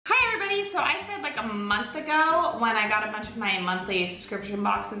a month ago when I got a bunch of my monthly subscription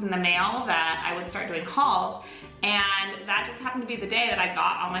boxes in the mail that I would start doing hauls. And that just happened to be the day that I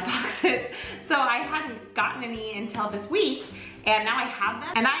got all my boxes. So I hadn't gotten any until this week, and now I have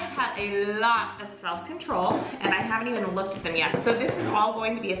them. And I have had a lot of self-control, and I haven't even looked at them yet. So this is all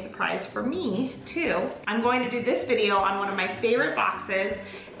going to be a surprise for me too. I'm going to do this video on one of my favorite boxes,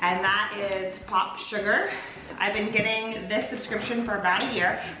 and that is PopSugar. I've been getting this subscription for about a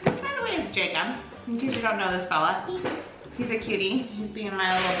year. This, by the way, is Jacob, in case you don't know this fella. He's a cutie. He's being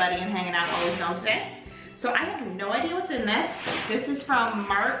my little buddy and hanging out while we film today. So I have no idea what's in this. This is from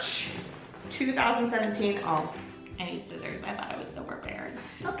March 2017. Oh, I need scissors. I thought I was so prepared.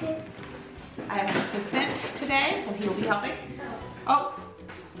 Okay. I have an assistant today, so he'll be helping. Oh,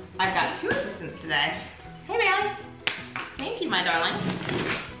 I've got 2 assistants today. Hey, Bailey. Thank you, my darling.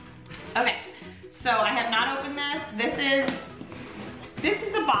 Okay, so I have not opened this. This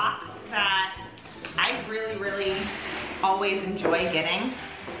is a box that I really, really always enjoy getting.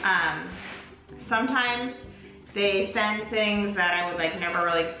 Sometimes they send things that I would like never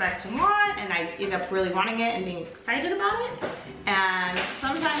really expect to want, and I end up really wanting it and being excited about it. And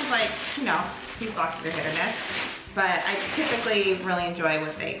sometimes, like, you know, these boxes are hit or miss, but I typically really enjoy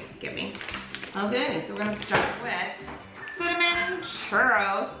what they give me. Okay, so we're gonna start with cinnamon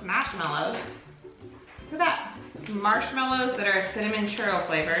churro marshmallows. Look at that. Marshmallows that are cinnamon churro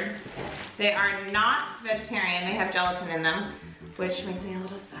flavored. They are not vegetarian, they have gelatin in them, which makes me a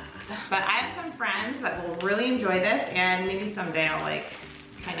little sad. But I have some friends that will really enjoy this, and maybe someday I'll like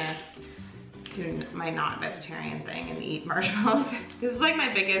kind of do my not vegetarian thing and eat marshmallows. This is like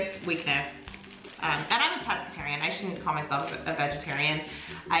my biggest weakness. And I'm a pescatarian. I shouldn't call myself a vegetarian.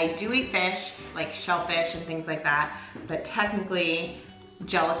 I do eat fish, like shellfish and things like that, but technically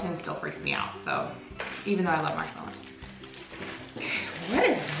gelatin still freaks me out. So even though I love marshmallows. What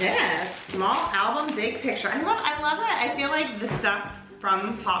is this? Small album, big picture. I love that. I feel like the stuff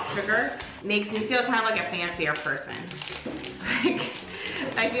from PopSugar makes me feel kind of like a fancier person. Like,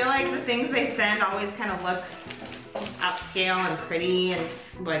 I feel like the things they send always kind of look upscale and pretty, and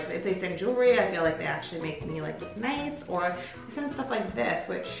like if they send jewelry, I feel like they actually make me like look nice, or they send stuff like this,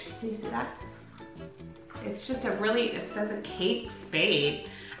 which, can you see that? It's just a really, it says a Kate Spade.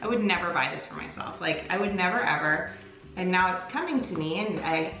 I would never buy this for myself. Like, I would never ever, and now it's coming to me and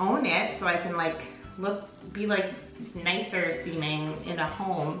I own it, so I can like be like nicer seeming in a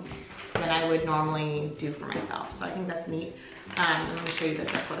home than I would normally do for myself. So I think that's neat. Let me show you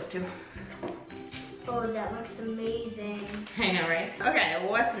this up close too. Oh, that looks amazing. I know, right? Okay,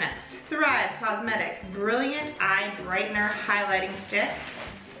 what's next? Thrive Cosmetics Brilliant Eye Brightener Highlighting Stick.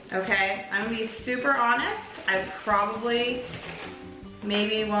 Okay, I'm gonna be super honest. I probably,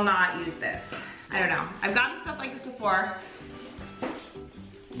 maybe will not use this. I don't know. I've gotten stuff like this before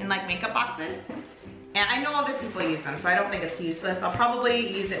in like makeup boxes, and I know other people use them, so I don't think it's useless. I'll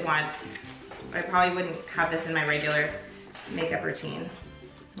probably use it once, but I probably wouldn't have this in my regular makeup routine.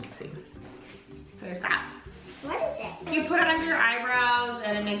 Let's see. So there's that. What is it? You put it under your eyebrows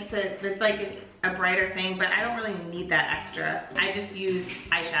and it makes it, it's like a brighter thing, but I don't really need that extra. I just use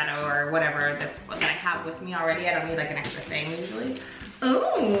eyeshadow or whatever that I have with me already. I don't need like an extra thing usually.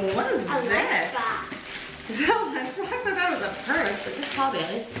 Ooh, what is this? Is that a lunchbox? I thought it was a purse, but just call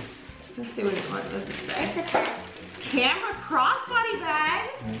it. Let's see what does it say. It's a purse. Camera crossbody bag.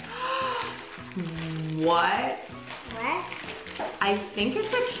 What? What? I think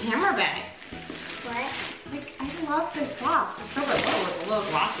it's a camera bag. What? Like, I love this box. It's so good. Oh, it's a little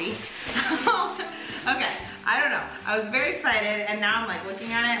glossy. Okay, I don't know. I was very excited, and now I'm like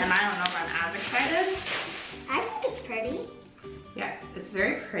looking at it, and I don't know if I'm as excited. I think it's pretty. Yes, it's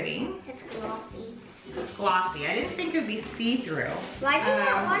very pretty. It's glossy. It's glossy. I didn't think it would be see-through. Why do you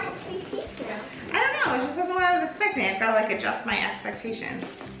not want it to be see-through? I don't know. It just wasn't what I was expecting. It felt like adjust my expectations.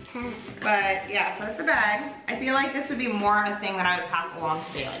 But yeah, so it's a bag. I feel like this would be more a thing that I would pass along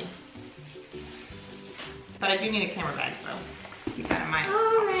to Bailey. But I do need a camera bag, so keep that in mind.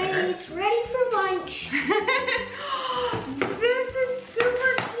 Alright, it's ready for lunch. This is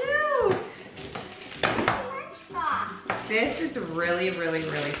super cute. It's a lunchbox. This is really, really,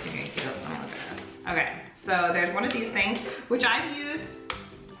 really cute. Let me look at this. Okay, so there's one of these things, which I've used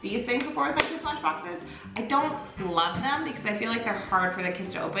these things before with my kids' lunchboxes. I don't love them because I feel like they're hard for the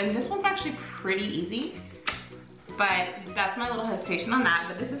kids to open. This one's actually pretty easy, but that's my little hesitation on that.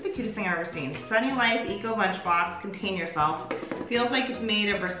 But this is the cutest thing I've ever seen. Sunny Life Eco Lunchbox, Contain Yourself. Feels like it's made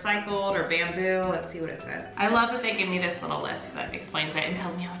of recycled or bamboo. Let's see what it says. I love that they give me this little list that explains it and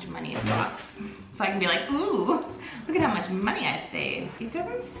tells me how much money it costs. So I can be like, ooh, look at how much money I saved. It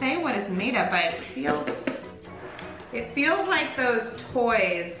doesn't say what it's made of, but it feels like those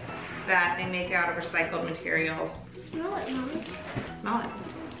toys that they make out of recycled materials. Smell it, Mommy. Smell it.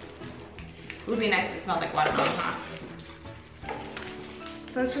 It would be nice if it smelled like watermelon, huh?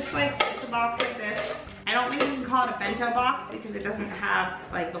 So it's just like, it's a box like this. I don't think you can call it a bento box because it doesn't have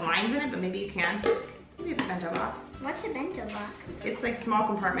like the lines in it, but maybe you can. Maybe it's a bento box. What's a bento box? It's like small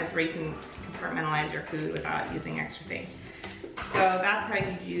compartments where you can compartmentalize your food without using extra things. So that's how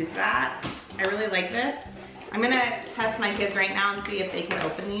you use that. I really like this. I'm gonna test my kids right now and see if they can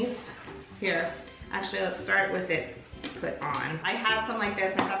open these. Here, actually let's start with it put on. I had some like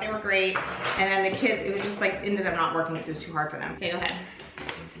this, I thought they were great, and then the kids, it was just like, ended up not working because it was too hard for them. Okay, go ahead.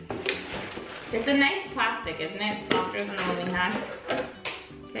 It's a nice plastic, isn't it? It's softer than the one we had.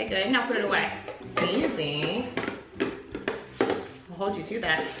 Okay, good, now put it away. Easy. I'll hold you to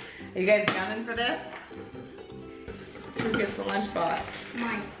that. Are you guys gunning for this? Who gets the lunchbox?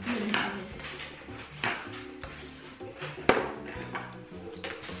 Mine.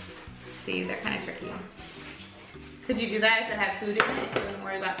 See, they're kind of tricky. Could you do that if it had food in it? You wouldn't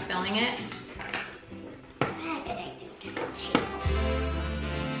worry about spilling it.